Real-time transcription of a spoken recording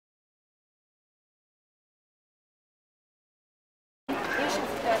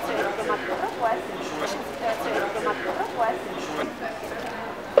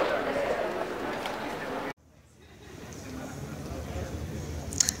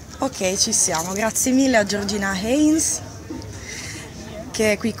Ok, ci siamo. Grazie mille a Georgina Hayns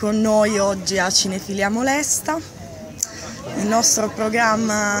che è qui con noi oggi a Cinefilia Molesta, il nostro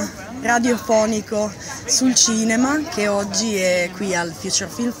programma radiofonico sul cinema che oggi è qui al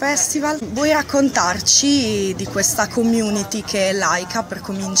FutureFilmFestival. Vuoi raccontarci di questa community che è LAIKA per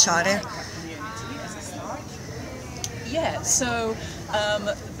cominciare? Yeah, so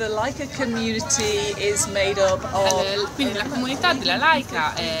the LAIKA community is made up of... Quindi la comunità della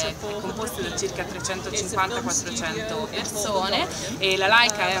LAIKA è composta da circa 350-400 persone e la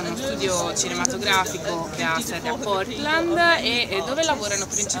LAIKA è uno studio cinematografico che ha sede a Portland e dove lavorano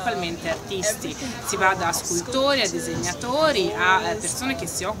principalmente artisti. Si va da scultori a disegnatori a persone che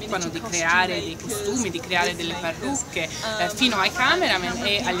si occupano di creare dei costumi, di creare delle parrucche, fino ai cameraman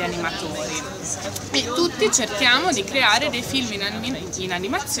e agli animatori. E tutti cerchiamo di creare dei film in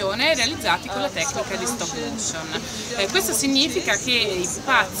animazione realizzati con la tecnica di stop motion. Questo significa che i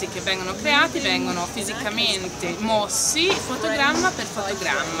pupazzi che vengono creati vengono fisicamente mossi fotogramma per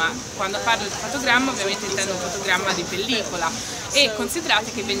fotogramma. Quando parlo di fotogramma ovviamente intendo un fotogramma di pellicola e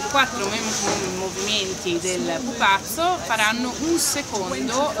considerate che 24 movimenti del pupazzo faranno un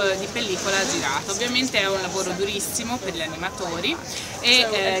secondo di pellicola girata. Ovviamente è un lavoro durissimo per gli animatori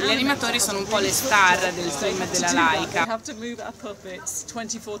e gli animatori sono un po' le star del film della LAIKA.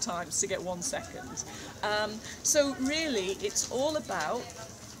 24 times to get 1 second. So really it's all about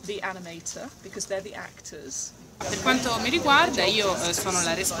the animator because they're the actors. Per quanto mi riguarda io sono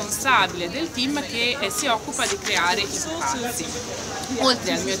la responsabile del team che si occupa di creare i pupazzi.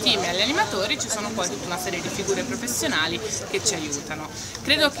 Oltre al mio team e agli animatori ci sono poi tutta una serie di figure professionali che ci aiutano.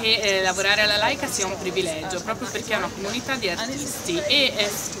 Credo che lavorare alla LAIKA sia un privilegio proprio perché è una comunità di artisti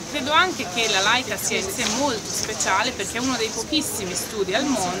e credo anche che la LAIKA sia in sé molto speciale perché è uno dei pochissimi studi al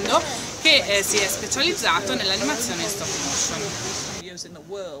mondo che si è specializzato nell'animazione in stop motion. In the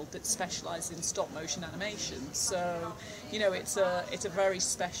world that specialize in stop motion animation, so you know it's a very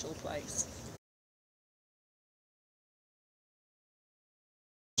special place.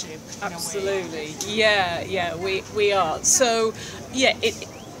 Absolutely, yeah, we are. So yeah,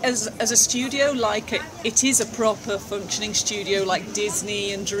 as a studio, like it is a proper functioning studio like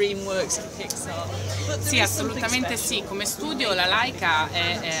Disney and DreamWorks and Pixar. Sì, assolutamente sì, come studio la LAIKA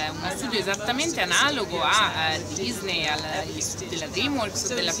è uno studio esattamente analogo a Disney, agli studi della DreamWorks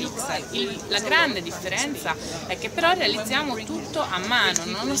o della Pixar. La grande differenza è che però realizziamo tutto a mano,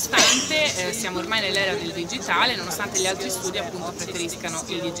 nonostante siamo ormai nell'era del digitale, nonostante gli altri studi appunto preferiscano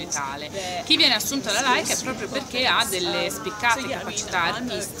il digitale. Chi viene assunto alla LAIKA è proprio perché ha delle spiccate capacità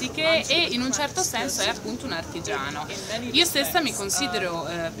artistiche e in un certo senso è appunto un artigiano. Io stessa mi considero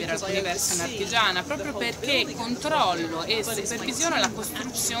per alcuni versi un'artigiana proprio perché controllo e supervisiono la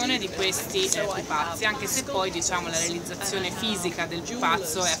costruzione di questi pupazzi, anche se poi diciamo la realizzazione fisica del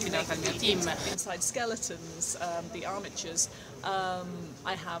pupazzo è affidata al mio team.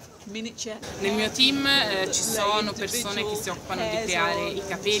 Nel mio team ci sono persone che si occupano di creare i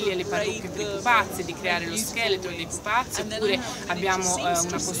capelli e le parrucche per i pupazzi, di creare lo scheletro dei pupazzi, oppure abbiamo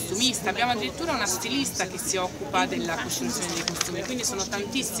una costumista, abbiamo addirittura una stilista che si occupa della costruzione dei costumi, quindi sono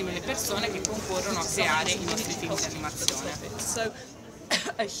tantissime le persone che concorrono a creare i nostri film di animazione. So,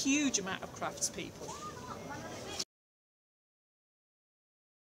 a huge amount of craftspeople.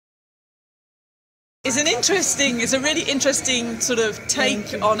 It's a really interesting sort of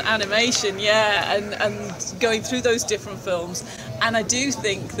take on animation, yeah, and going through those different films. And I do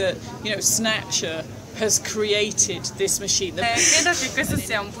think that, you know, Snatcher has created this machine. Credo che questo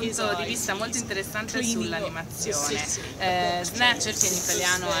sia un punto di vista molto interessante sull'animazione. Snatcher, che in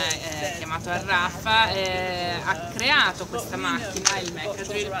italiano è chiamato Arraffa, ha creato questa macchina, il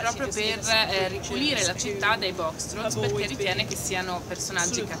Mechadrill, proprio per ripulire la città dai boxtrolls perché ritiene che siano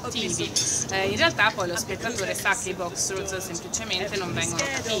personaggi cattivi. In realtà poi lo spettatore sa che i boxtrolls semplicemente non vengono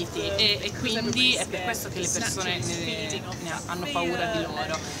capiti e quindi è per questo che le persone ne hanno paura di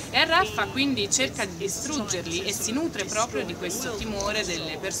loro. E Arraffa quindi cerca di distruggerli e si nutre proprio di questo timore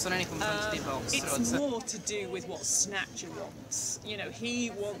delle persone nei confronti dei boxtrolls.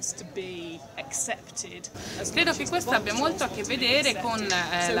 Credo che questo abbia molto a che vedere con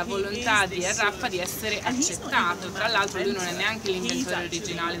la volontà di Arraffa di essere accettato. Tra l'altro lui non è neanche l'inventore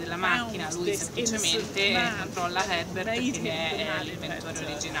originale della macchina, lui semplicemente controlla Herbert che è l'inventore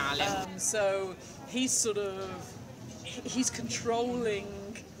originale. So he's controlling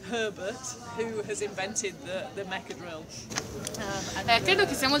Herbert, who has invented the Mechadrill. Credo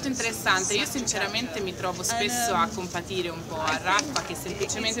che sia molto interessante. Io sinceramente mi trovo spesso a compatire un po' a Raffa che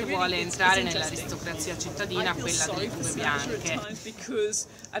semplicemente vuole entrare nell'aristocrazia cittadina, quella delle tue bianche.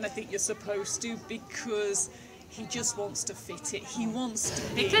 he just wants to fit it. He wants to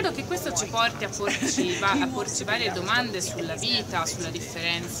be. E credo che questo ci porti a porci varie domande sulla vita, sulle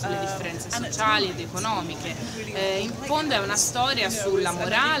differenze sociali ed economiche. In fondo è una storia sulla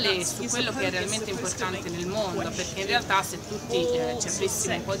morale e su quello che è realmente importante nel mondo, perché in realtà se tutti ci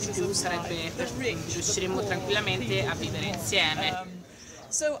aprissimo un po' di più riusciremmo tranquillamente a vivere insieme.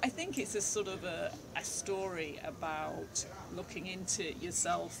 So I think it's a sort of a story about looking into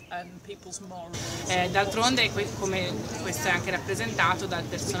yourself and people's morals. D'altronde, come questo è anche rappresentato dal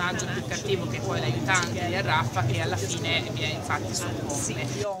personaggio più cattivo, che è poi l'aiutante di Raffa, che alla fine infatti soccombe.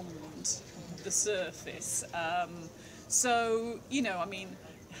 Beyond the surface. So, you know, I mean,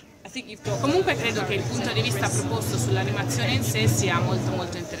 I think you've got. Comunque credo che il punto di vista proposto sull'animazione in sé sia molto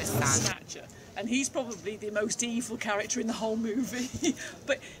molto interessante. And he's probably the most evil character in the whole movie,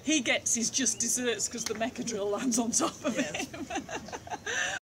 but he gets his just desserts because the mecha drill lands on top of him.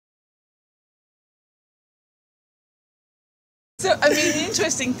 So, I mean, the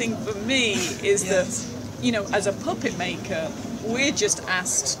interesting thing for me is that, you know, as a puppet maker, we're just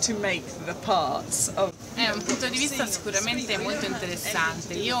asked to make the parts of. È un punto di vista sicuramente molto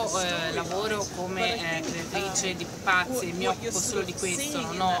interessante. Io lavoro come creatrice di pupazzi e mi occupo solo di questo,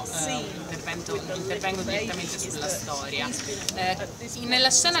 non intervengo direttamente sulla storia.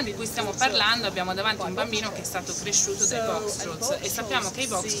 Nella scena di cui stiamo parlando abbiamo davanti un bambino che è stato cresciuto dai boxtrolls e sappiamo che i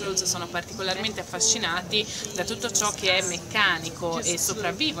boxtrolls sono particolarmente affascinati da tutto ciò che è meccanico e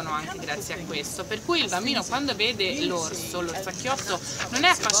sopravvivono anche grazie a questo, per cui il bambino quando vede l'orfacchiotto non è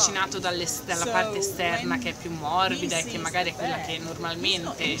affascinato dalla parte esterna che è più morbida e che magari è quella che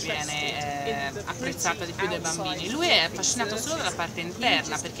normalmente viene apprezzata di più dai bambini. Lui è affascinato solo dalla parte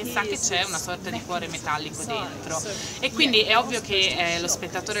interna perché sa che c'è una sorta di cuore metallico dentro e quindi è ovvio che lo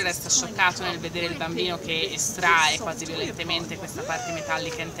spettatore resta scioccato nel vedere il bambino che estrae quasi violentemente questa parte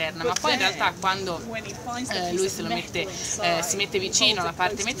metallica interna, ma poi in realtà quando lui si mette vicino alla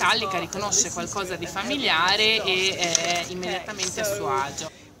parte metallica riconosce qualcosa di familiare e è immediatamente a suo agio.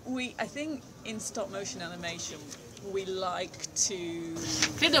 I think in stop motion animation we like to.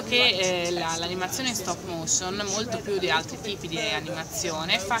 Credo che l'animazione in stop motion, molto più di altri tipi di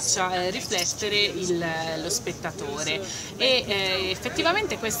animazione, faccia riflettere lo spettatore e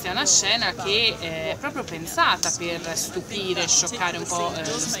effettivamente questa è una scena che è proprio pensata per stupire, scioccare un po'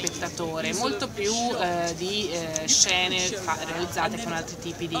 lo spettatore, molto più di scene realizzate con altri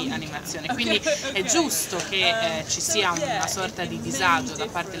tipi di animazione, quindi è giusto che ci sia una sorta di disagio da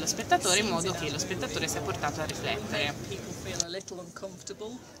parte dello spettatore in modo che lo spettatore sia portato a riflettere. People feel a little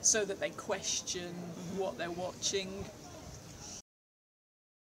uncomfortable so that they question what they're watching.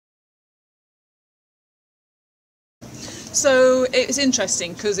 So it's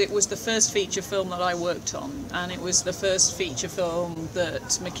interesting because it was the first feature film that I worked on and it was the first feature film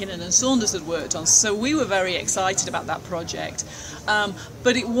that McKinnon and Saunders had worked on, so we were very excited about that project,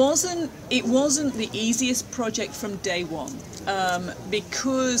 but it wasn't the easiest project from day one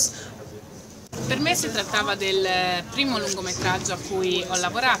because. Per me si trattava del primo lungometraggio a cui ho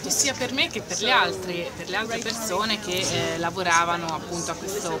lavorato, sia per me che per le altre persone che lavoravano appunto a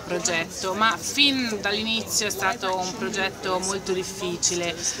questo progetto, ma fin dall'inizio è stato un progetto molto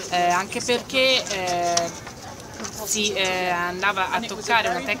difficile, anche perché si andava a toccare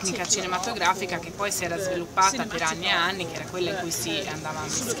una tecnica cinematografica che poi si era sviluppata per anni e anni, che era quella in cui si andava a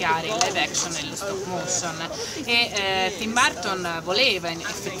mischiare il live action e lo stop motion, e Tim Burton voleva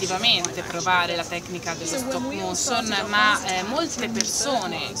effettivamente provare la tecnica dello stop motion, ma molte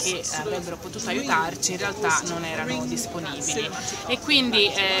persone che avrebbero potuto aiutarci in realtà non erano disponibili e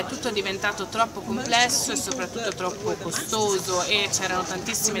quindi tutto è diventato troppo complesso e soprattutto troppo costoso e c'erano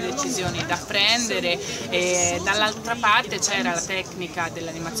tantissime decisioni da prendere e dall'altra parte c'era la tecnica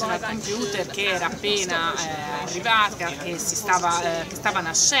dell'animazione al computer che era appena arrivata, che stava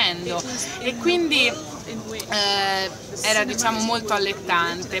nascendo e quindi era diciamo molto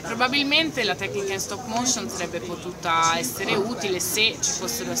allettante. Probabilmente la tecnica in stop motion sarebbe potuta essere utile se ci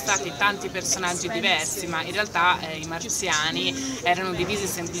fossero stati tanti personaggi diversi, ma in realtà i marziani erano divisi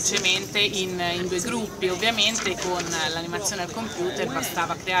semplicemente in due gruppi. Ovviamente con l'animazione al computer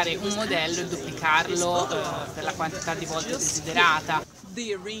bastava creare un modello e duplicarlo per la quantità di volte desiderata.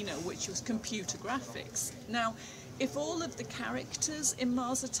 The arena, which was computer graphics. Now, if all of the characters in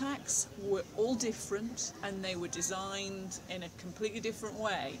Mars Attacks were all different and they were designed in a completely different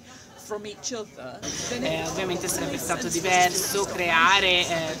way from each other, ovviamente sarebbe stato diverso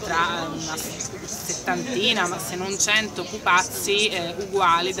creare tra una settantina, ma se non 100 pupazzi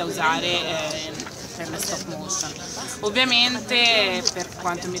uguali da usare per le stop motion. Ovviamente per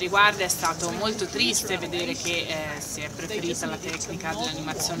quanto mi riguarda è stato molto triste vedere che si è preferita la tecnica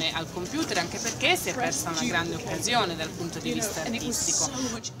dell'animazione al computer, anche perché si è persa una grande occasione dal punto di vista artistico.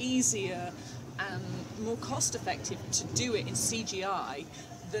 And more cost effective to do it in CGI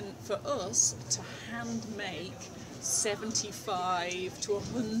than for us to hand make 75 to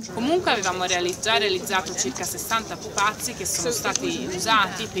 100. Comunque avevamo già realizzato circa 60 pupazzi che sono stati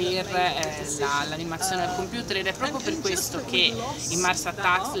usati per l'animazione al computer, ed è proprio per questo che in Mars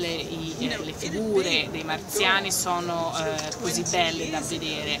Attacks le figure dei marziani sono così belle da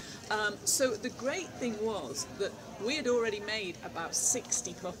vedere. So the great thing was that we had already made about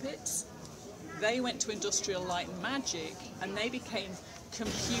 60 puppets. They went to Industrial Light and Magic and they became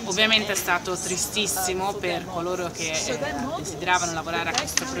computer. Ovviamente è stato tristissimo per coloro che desideravano lavorare a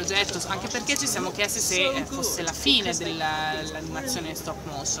questo progetto, anche perché ci siamo chiesti se fosse la fine dell'animazione stop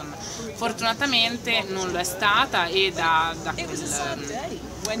motion. Fortunatamente non lo è stata, e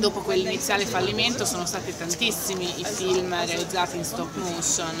dopo quell'iniziale fallimento sono stati tantissimi i film realizzati in stop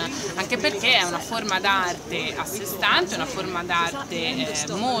motion, anche perché è una forma d'arte a sé stante, una forma d'arte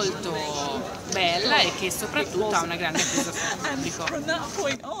molto bella e che soprattutto ha una grande presa sul pubblico. From that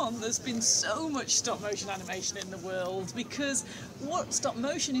point on, there's been so much stop motion animation in the world, because what stop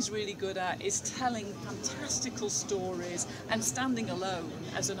motion is really good at is telling fantastical stories and standing alone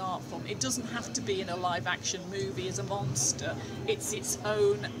as an art form. It doesn't have to be in a live action movie as a monster, it's its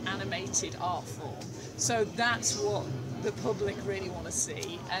own animated art form. So that's what the public really want to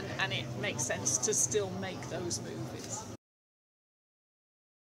see, and it makes sense to still make those movies.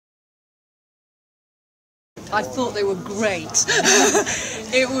 I thought they were great.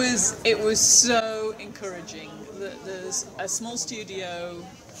 It was so encouraging that there's a small studio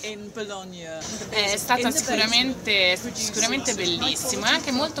in Bologna. È stata sicuramente bellissimo, e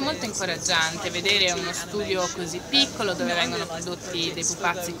anche molto incoraggiante vedere uno studio così piccolo dove vengono prodotti dei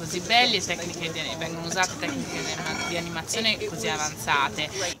pupazzi così belli e vengono usate tecniche di animazione così avanzate.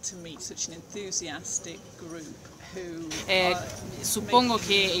 Suppongo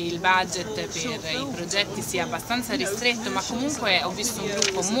che il budget per i progetti sia abbastanza ristretto, ma comunque ho visto un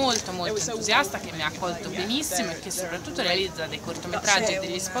gruppo molto entusiasta che mi ha accolto benissimo e che soprattutto realizza dei cortometraggi e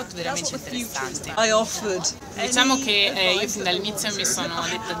degli spot veramente interessanti. Diciamo che io fin dall'inizio mi sono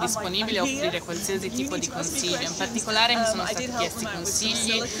detta disponibile a offrire qualsiasi tipo di consiglio. In particolare mi sono stati chiesti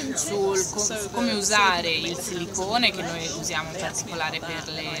consigli su come usare il silicone che noi usiamo in particolare per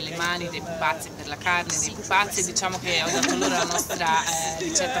le mani dei pupazzi, per la carne dei pupazzi. Diciamo che ho dato loro la nostra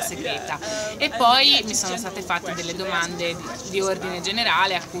ricetta segreta, e poi mi sono state fatte delle domande di ordine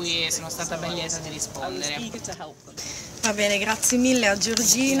generale a cui sono stata ben lieta di rispondere. Va bene, grazie mille a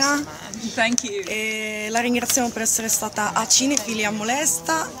Georgina. Thank you. E la ringraziamo per essere stata a Cinefilia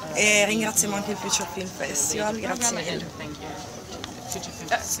Molesta, e ringraziamo anche il FutureFilmFestival. Grazie mille.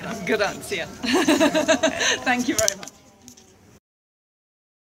 Grazie. Thank you very much.